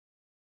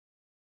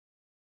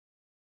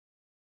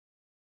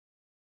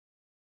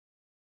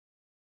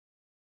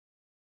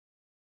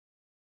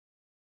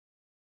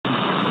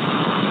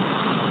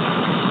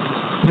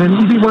then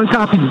EV1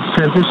 copy,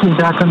 transitioning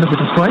back under the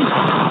display.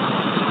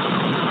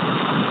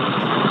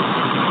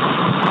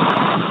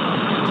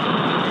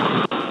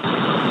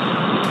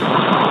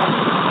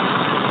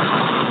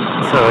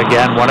 So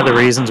again, one of the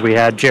reasons we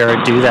had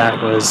Jared do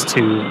that was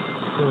to...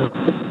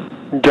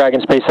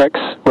 Dragon SpaceX,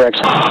 we're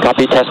actually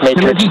copy test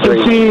matrix 3. And as you can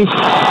see,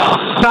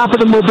 top of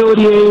the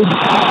mobility aid.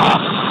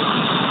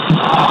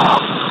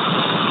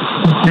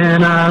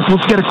 And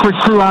let's get a quick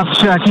crew ops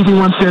check.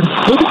 EV1 said,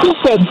 look at this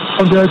then.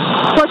 I'm good.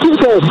 What you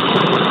good?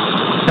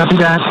 Copy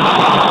that.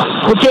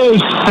 Okay,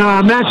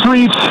 max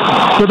reach,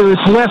 whether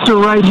it's left or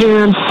right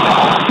hand,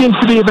 seems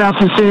to be about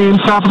the same.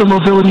 Top of the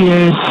mobility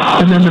aid,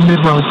 and then the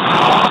mid-road.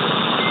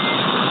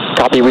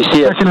 Copy, we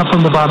see it. Checking up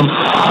from the bottom.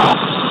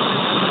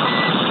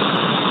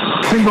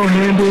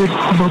 Single-handed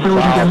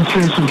mobility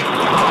demonstration.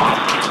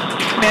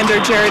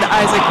 Commander Jared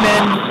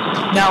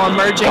Isaacman, now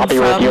emerging Copy,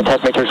 from... we're with you in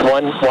test matrix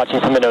 1,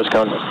 watching from the nose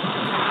cone.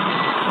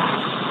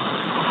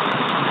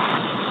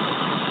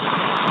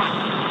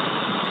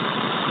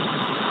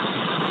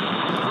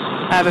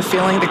 I have a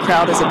feeling the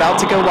crowd is about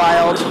to go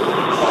wild. Good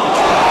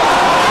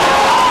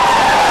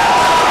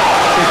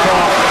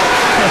call.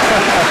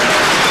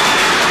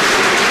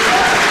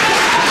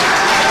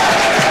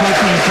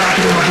 Approaching the top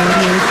of the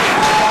mobility aid.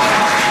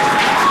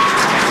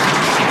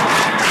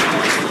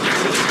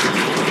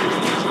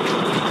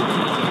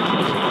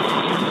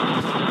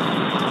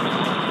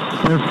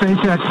 There's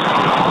SpaceX.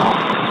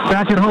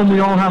 Back at home, we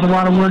all have a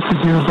lot of work to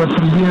do, but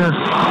from here,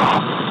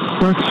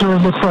 Earth sure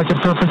looks like a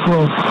perfect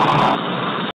world.